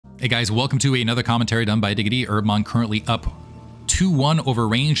Hey guys, welcome to another commentary done by Diggity. Urbmon currently up 2-1 over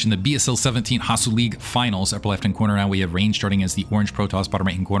Range in the BSL 17 Hasuleague Finals. Upper left-hand corner now we have Range starting as the orange Protoss. Bottom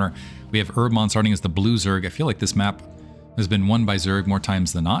right-hand corner we have Urbmon starting as the blue Zerg. I feel like this map has been won by Zerg more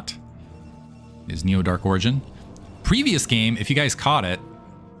times than not. Is Neo Dark Origin. Previous game, if you guys caught it,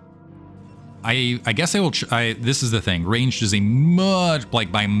 I guess I will. This is the thing. Ranged is a much,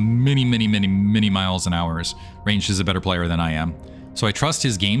 like by many miles an hour. Ranged is a better player than I am. So I trust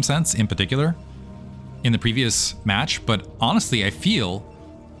his game sense in particular in the previous match. But honestly, I feel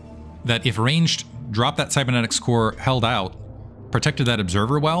that if Ranged dropped that cybernetics core, held out, protected that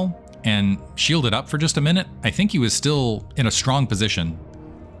observer well, and shielded up for just a minute, I think he was still in a strong position.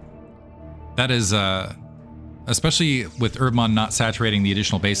 That is, especially with Urbmon not saturating the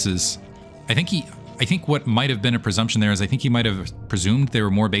additional bases. I think what might have been a presumption there is I think he might have presumed there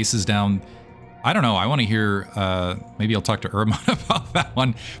were more bases down. I don't know. I want to hear, maybe I'll talk to Urbmon about that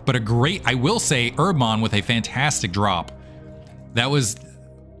one. But I will say, Urbmon with a fantastic drop. That was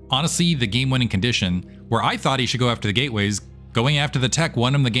honestly the game-winning condition where I thought he should go after the gateways. Going after the tech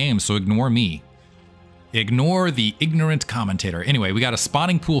won him the game, so ignore me. Ignore the ignorant commentator. Anyway, we got a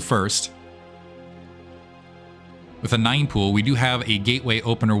spawning pool first. With a 9 pool, we do have a gateway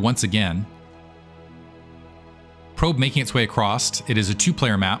opener once again. Probe making its way across. It is a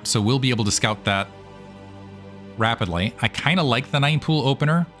 2-player map, so we'll be able to scout that rapidly. I kind of like the 9 pool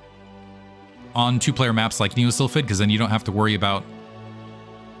opener on 2-player maps like Neosylphid, because then you don't have to worry about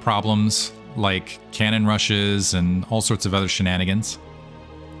problems like cannon rushes and all sorts of other shenanigans.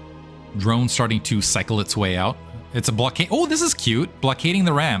 Drone starting to cycle its way out. It's a blockade. Oh, this is cute. Blockading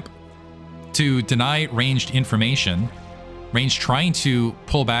the ramp to deny ranged information. Range trying to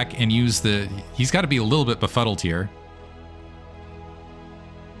pull back and use the... He's got to be a little bit befuddled here.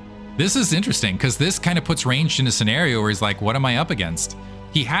 This is interesting, because this kind of puts Ranged in a scenario where he's like, what am I up against?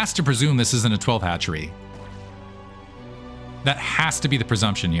 He has to presume this isn't a 12 hatchery. That has to be the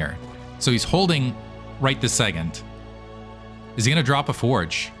presumption here. So he's holding right this second. Is he going to drop a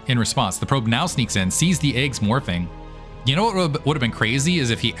forge in response? The probe now sneaks in, sees the eggs morphing. You know what would have been crazy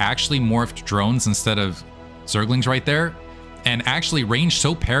is if he actually morphed drones instead of Zerglings right there, and actually Ranged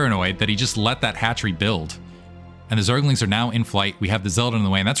so paranoid that he just let that hatchery build. And the Zerglings are now in flight. We have the Zealot in the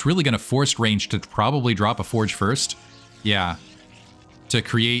way, and that's really going to force Ranged to probably drop a forge first. Yeah. To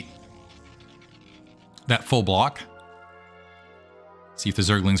create that full block. See if the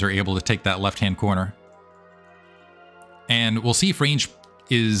Zerglings are able to take that left-hand corner. And we'll see if Range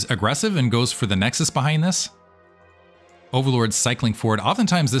is aggressive and goes for the Nexus behind this. Overlord's cycling forward.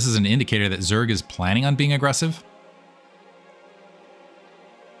 Oftentimes this is an indicator that Zerg is planning on being aggressive.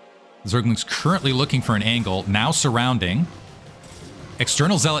 Zergling's currently looking for an angle, now surrounding.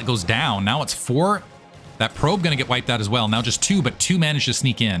 External Zealot goes down. Now it's 4. That probe going to get wiped out as well. Now just 2, but 2 managed to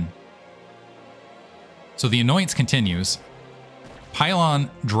sneak in. So the annoyance continues.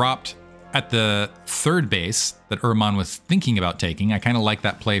 Pylon dropped at the 3rd base that Urbmon was thinking about taking. I kind of like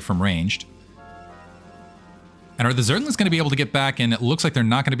that play from Ranged. And are the Zerglings going to be able to get back? And it looks like they're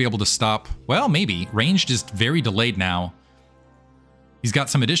not going to be able to stop. Well, maybe. Ranged is very delayed now. He's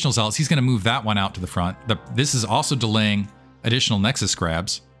got some additional Zealots. He's going to move that one out to the front. This is also delaying additional Nexus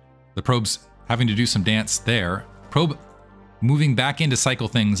grabs. The probe's having to do some dance there. Probe moving back in to cycle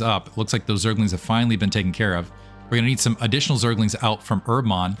things up. It looks like those Zerglings have finally been taken care of. We're going to need some additional Zerglings out from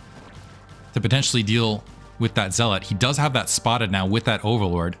Urbmon to potentially deal with that Zealot. He does have that spotted now with that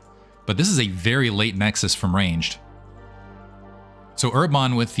Overlord. But this is a very late Nexus from Ranged. So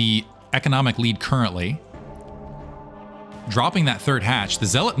Urbmon with the economic lead currently. Dropping that 3rd hatch. The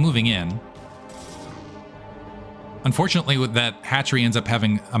Zealot moving in. Unfortunately, with that hatchery ends up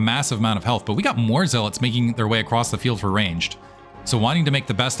having a massive amount of health. But we got more Zealots making their way across the field for Ranged. So wanting to make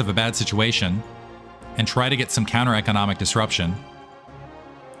the best of a bad situation. And try to get some counter-economic disruption.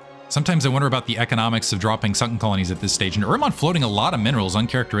 Sometimes I wonder about the economics of dropping sunken colonies at this stage. And Urbmon floating a lot of minerals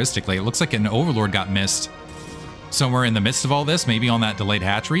uncharacteristically. It looks like an Overlord got missed somewhere in the midst of all this, maybe on that delayed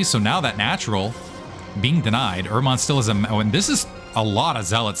hatchery. So now that natural being denied, Urbmon still has and this is a lot of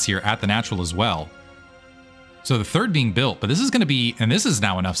Zealots here at the natural as well. So the 3rd being built, but this is going to be, and this is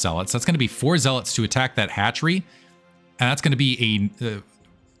now enough Zealots. That's going to be 4 Zealots to attack that hatchery. And that's going to be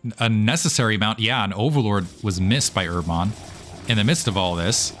a necessary amount. Yeah, an Overlord was missed by Urbmon in the midst of all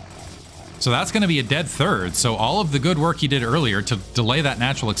this. So that's going to be a dead 3rd. So all of the good work he did earlier to delay that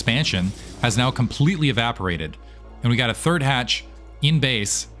natural expansion has now completely evaporated. And we got a 3rd hatch in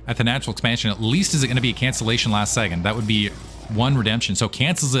base at the natural expansion. At least is it going to be a cancellation last second? That would be 1 redemption. So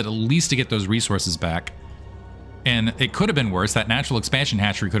cancels it at least to get those resources back. And it could have been worse. That natural expansion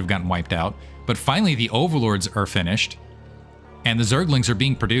hatchery could have gotten wiped out. But finally the Overlords are finished. and the Zerglings are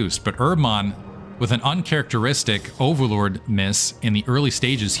being produced, but Urbmon with an uncharacteristic Overlord miss in the early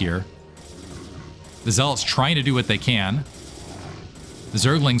stages here. The Zealots trying to do what they can. The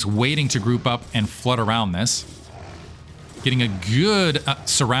Zerglings waiting to group up and flood around this. Getting a good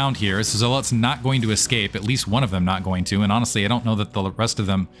surround here. So Zealots not going to escape, at least one of them not going to, and honestly I don't know that the rest of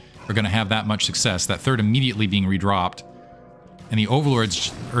them are going to have that much success. That third immediately being redropped. And the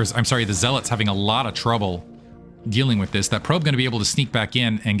Overlords, or I'm sorry, the Zealots having a lot of trouble dealing with this. That probe going to be able to sneak back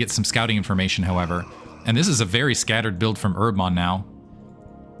in and get some scouting information, however. And this is a very scattered build from Urbmon now.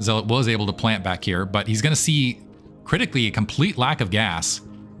 Zealot was able to plant back here, but he's going to see critically a complete lack of gas.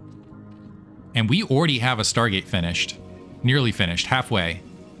 And we already have a Stargate finished. Nearly finished, halfway.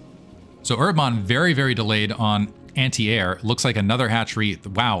 So Urbmon very, very delayed on anti-air. Looks like another hatchery.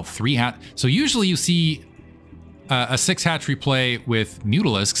 Wow, 3 So usually you see a 6 hatchery play with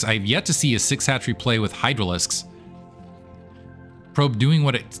Mutalisks. I've yet to see a 6 hatchery play with Hydralisks. Probe doing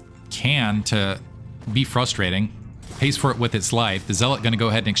what it can to be frustrating. Pays for it with its life. The Zealot going to go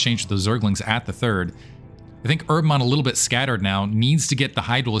ahead and exchange the Zerglings at the third. I think Urbmon a little bit scattered now. Needs to get the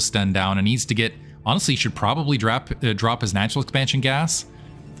Hydralisk den down and needs to get... Honestly, should probably drop his natural expansion gas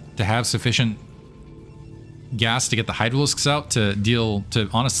to have sufficient gas to get the Hydralisks out to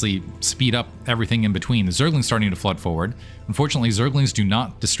honestly speed up everything in between. The Zerglings starting to flood forward. Unfortunately, Zerglings do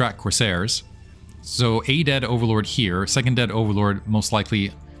not distract Corsairs. So a dead Overlord here, second dead Overlord most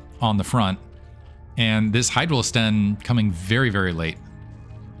likely on the front. And this Hydralisk den coming very, very late.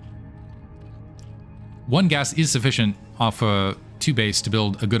 1 gas is sufficient off a 2 base to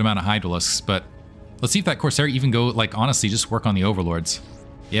build a good amount of Hydralisks, but let's see if that Corsair even go, like, honestly, just work on the Overlords.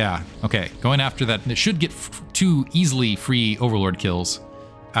 Yeah, okay. Going after that. It should get 2 easily free Overlord kills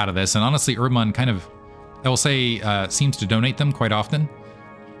out of this. And honestly, Urbmon kind of, I will say, seems to donate them quite often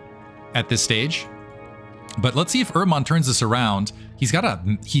at this stage. But let's see if Urbmon turns this around.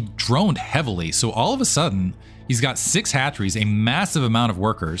 He droned heavily. So all of a sudden, he's got 6 hatcheries, a massive amount of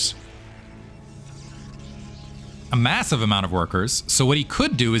workers. A massive amount of workers. So what he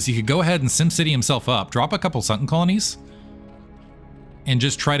could do is he could go ahead and SimCity himself up, drop a couple Sunken colonies, and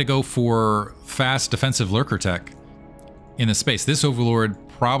just try to go for fast defensive lurker tech in the space. This Overlord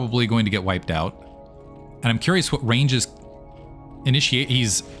probably going to get wiped out. And I'm curious what ranges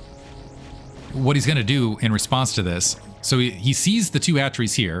what he's going to do in response to this. So he sees the 2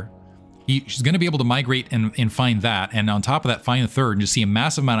 hatcheries here. He's going to be able to migrate and find that. And on top of that, find the third and just see a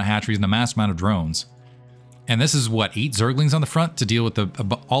massive amount of hatcheries and a massive amount of drones. And this is, what, 8 Zerglings on the front to deal with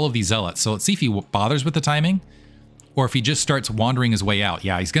all of these Zealots. So let's see if he bothers with the timing or if he just starts wandering his way out.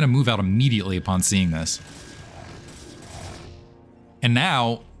 Yeah, he's going to move out immediately upon seeing this. And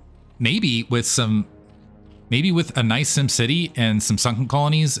now, maybe with a nice SimCity and some Sunken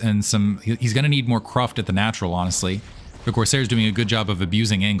colonies and he's going to need more cruft at the natural, honestly. The Corsair's doing a good job of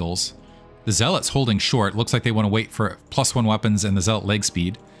abusing angles. The Zealot's holding short. Looks like they want to wait for +1 weapons and the Zealot leg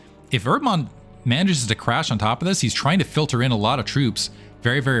speed. If Urbmon manages to crash on top of this, he's trying to filter in a lot of troops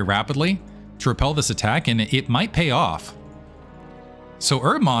very, very rapidly to repel this attack, and it might pay off. So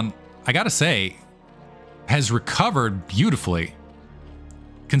Urbmon, I gotta say, has recovered beautifully,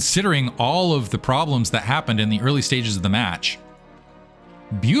 considering all of the problems that happened in the early stages of the match.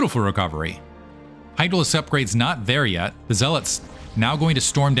 Beautiful recovery. Hydralisk upgrade's not there yet. The Zealots now going to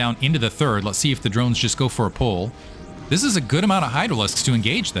storm down into the third. Let's see if the drones just go for a pull. This is a good amount of Hydralisks to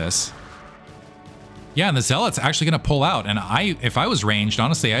engage this. Yeah, and the Zealot's actually going to pull out. And if I was ranged,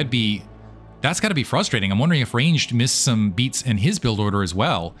 honestly, that's got to be frustrating. I'm wondering if ranged missed some beats in his build order as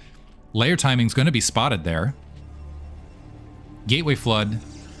well. Layer timing's going to be spotted there. Gateway Flood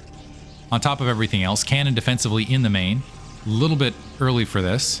on top of everything else. Cannon defensively in the main. A little bit early for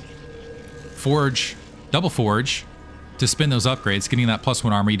this. Forge, double Forge to spin those upgrades, getting that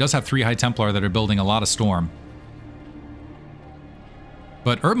 +1 armor. He does have 3 High Templar that are building a lot of Storm.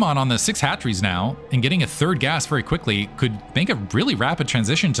 But Urbmon on the 6 hatcheries now, and getting a 3rd gas very quickly, could make a really rapid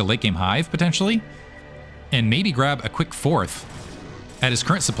transition to late game Hive, potentially, and maybe grab a quick 4th at his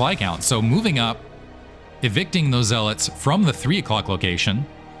current supply count. So moving up, evicting those Zealots from the 3 o'clock location,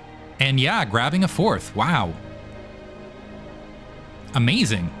 and yeah, grabbing a 4th. Wow.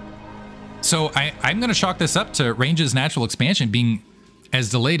 Amazing. So I'm going to chalk this up to Range's natural expansion being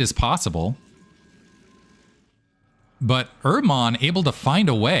as delayed as possible. But Urbmon able to find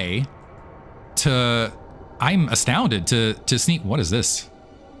a way to... I'm astounded to sneak... What is this?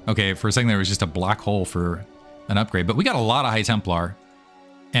 Okay, for a second there was just a black hole for an upgrade. But we got a lot of High Templar.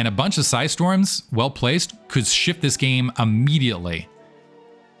 And a bunch of Psy Storms, well placed, could shift this game immediately.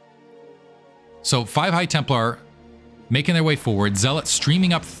 So 5 High Templar making their way forward. Zealot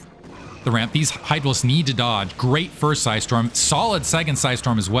streaming up the ramp. These Hydralisks need to dodge. Great first Psystorm. Solid second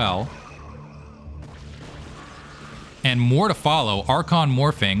Psystorm as well. And more to follow. Archon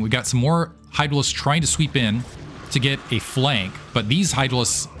morphing. We got some more Hydralisks trying to sweep in to get a flank. But these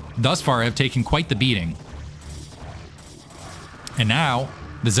Hydralisks thus far have taken quite the beating. And now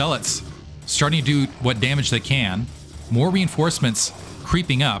the Zealots starting to do what damage they can. More reinforcements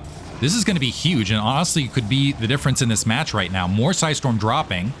creeping up. This is going to be huge, and honestly could be the difference in this match right now. More Psystorm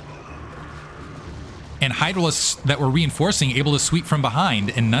dropping. And Hydralisks that were reinforcing able to sweep from behind,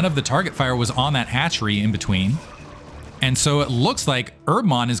 and none of the target fire was on that hatchery in between. And so it looks like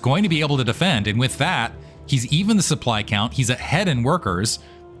Urbmon is going to be able to defend, and with that, he's even the supply count. He's ahead in workers,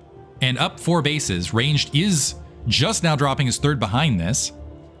 and up 4 bases. Ranged is just now dropping his third behind this.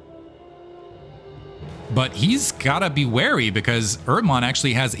 But he's got to be wary because Urbmon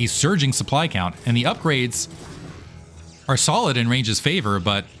actually has a surging supply count, and the upgrades are solid in Range's favor,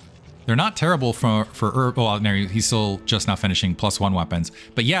 but they're not terrible for Urb. Well, no, he's still just now finishing +1 weapons.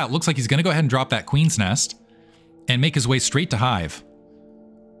 But yeah, it looks like he's going to go ahead and drop that Queen's Nest and make his way straight to Hive.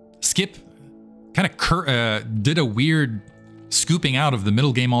 Skip kind of did a weird scooping out of the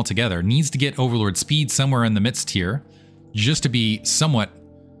middle game altogether. Needs to get Overlord speed somewhere in the midst here just to be somewhat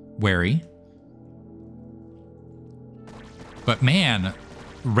wary. But man,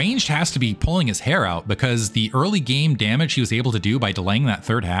 Ranged has to be pulling his hair out because the early game damage he was able to do by delaying that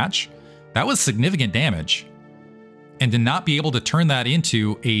third hatch, that was significant damage. And to not be able to turn that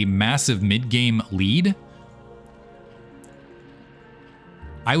into a massive mid-game lead,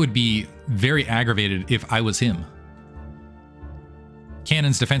 I would be very aggravated if I was him.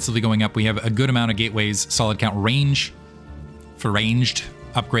 Cannons defensively going up. We have a good amount of gateways, solid count range for ranged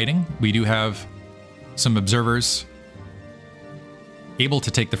upgrading. We do have some observers able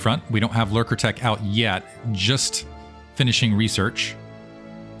to take the front. We don't have Lurker Tech out yet, just finishing research.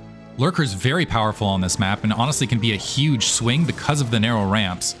 Lurker's very powerful on this map and honestly can be a huge swing because of the narrow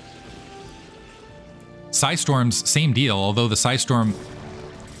ramps. Psystorm's same deal, although the Psystorm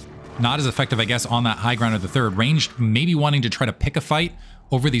not as effective, I guess, on that high ground of the third. Ranged maybe wanting to try to pick a fight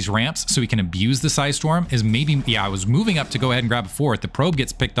over these ramps so he can abuse the Psystorm is maybe, yeah, I was moving up to go ahead and grab a fourth. The probe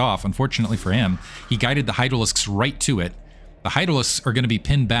gets picked off, unfortunately for him. He guided the Hydralisks right to it. The Hydralisks are going to be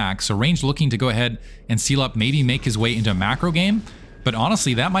pinned back, so Range looking to go ahead and seal up, maybe make his way into a macro game. But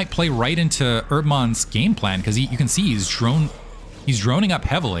honestly, that might play right into Urbmon's game plan, because you can see he's droning up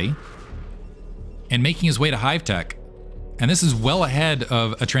heavily and making his way to Hive Tech. And this is well ahead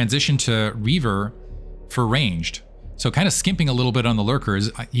of a transition to Reaver for Ranged. So kind of skimping a little bit on the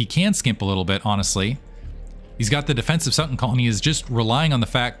Lurkers. He can skimp a little bit, honestly. He's got the defensive Sunken Colony, is just relying on the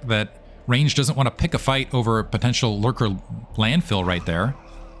fact that Range doesn't want to pick a fight over a potential Lurker landfill right there.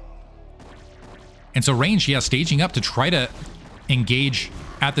 And so Range, yeah, staging up to try to engage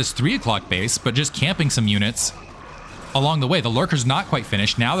at this 3 o'clock base, but just camping some units along the way. The Lurker's not quite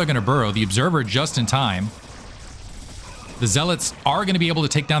finished. Now they're going to burrow. The Observer just in time. The Zealots are going to be able to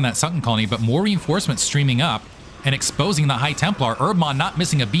take down that Sunken Colony, but more reinforcements streaming up and exposing the High Templar. Urbmon not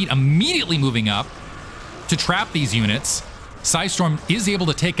missing a beat, immediately moving up to trap these units. Psystorm is able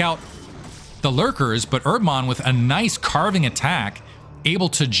to take out the Lurkers, but Urbmon with a nice carving attack, able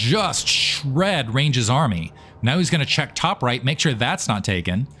to just shred Range's army. Now he's going to check top right, make sure that's not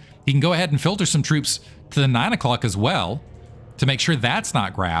taken. He can go ahead and filter some troops to the 9 o'clock as well to make sure that's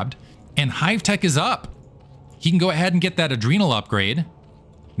not grabbed. And Hive Tech is up. He can go ahead and get that Adrenal upgrade.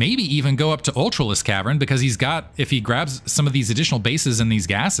 Maybe even go up to Ultralisk Cavern, because he's got, if he grabs some of these additional bases and these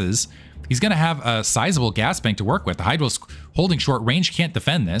gases, he's going to have a sizable gas bank to work with. The Hydralisks holding short. Range can't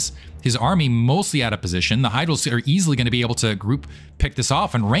defend this. His army mostly out of position. The Hydralisks are easily going to be able to group pick this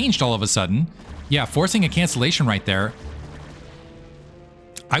off, and Ranged all of a sudden, yeah, forcing a cancellation right there.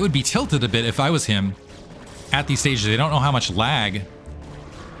 I would be tilted a bit if I was him at these stages. They don't know how much lag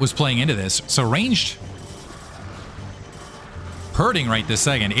was playing into this. So Ranged hurting right this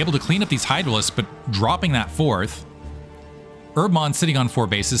second, able to clean up these Hydralisks, but dropping that fourth. Urbmon sitting on 4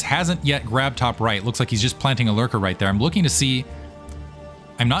 bases, hasn't yet grabbed top right. Looks like he's just planting a Lurker right there. I'm looking to see,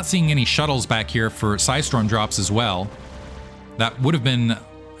 I'm not seeing any shuttles back here for Psystorm drops as well. That would have been,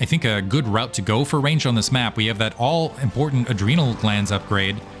 I think, a good route to go for Range on this map. We have that all-important Adrenal Glands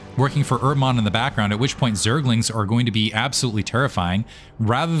upgrade working for Urbmon in the background, at which point Zerglings are going to be absolutely terrifying.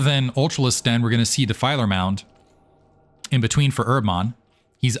 Rather than Ultralisk Den, we're going to see Defiler Mound in between for Urbmon.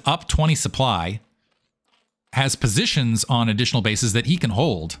 He's up 20 supply, has positions on additional bases that he can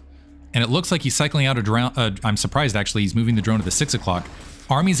hold, and it looks like he's cycling out a drone. I'm surprised, actually, he's moving the drone to the 6 o'clock.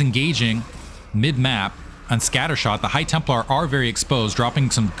 Army's engaging mid-map on Scattershot. The High Templar are very exposed,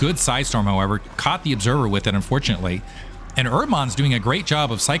 dropping some good Psystorm, however. Caught the Observer with it, unfortunately. And Erdmann's doing a great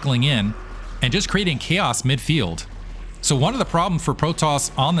job of cycling in and just creating chaos midfield. So one of the problems for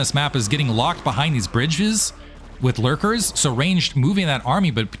Protoss on this map is getting locked behind these bridges with lurkers. So Ranged moving that army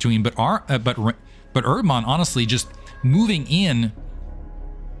but Erdmann honestly just moving in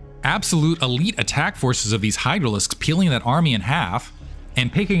absolute elite attack forces of these Hydralisks, peeling that army in half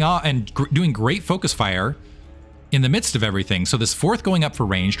and picking off and doing great focus fire in the midst of everything. So this fourth going up for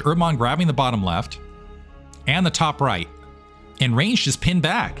Ranged, Erdmann grabbing the bottom left and the top right, and Ranged is pinned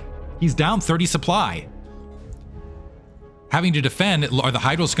back. He's down 30 supply. Having to defend, are the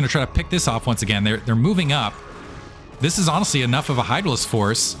Hydralisks going to try to pick this off once again? They're moving up. This is honestly enough of a Hydralisk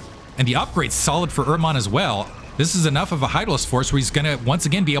force, and the upgrade's solid for Erdmann as well. This is enough of a Hydralisk force where he's going to once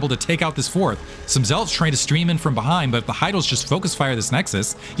again be able to take out this fourth. Some Zealots trying to stream in from behind, but if the Hydralisks just focus fire this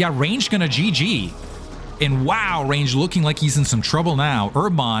Nexus, yeah, Range gonna GG. And wow, Range looking like he's in some trouble now.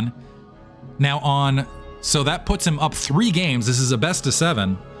 Erdmann now on, so that puts him up 3 games. This is a best of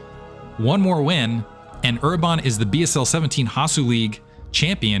 7. 1 more win, and Erdmann is the BSL 17 Hasuleague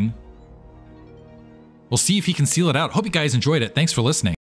champion. We'll see if he can seal it out. Hope you guys enjoyed it. Thanks for listening.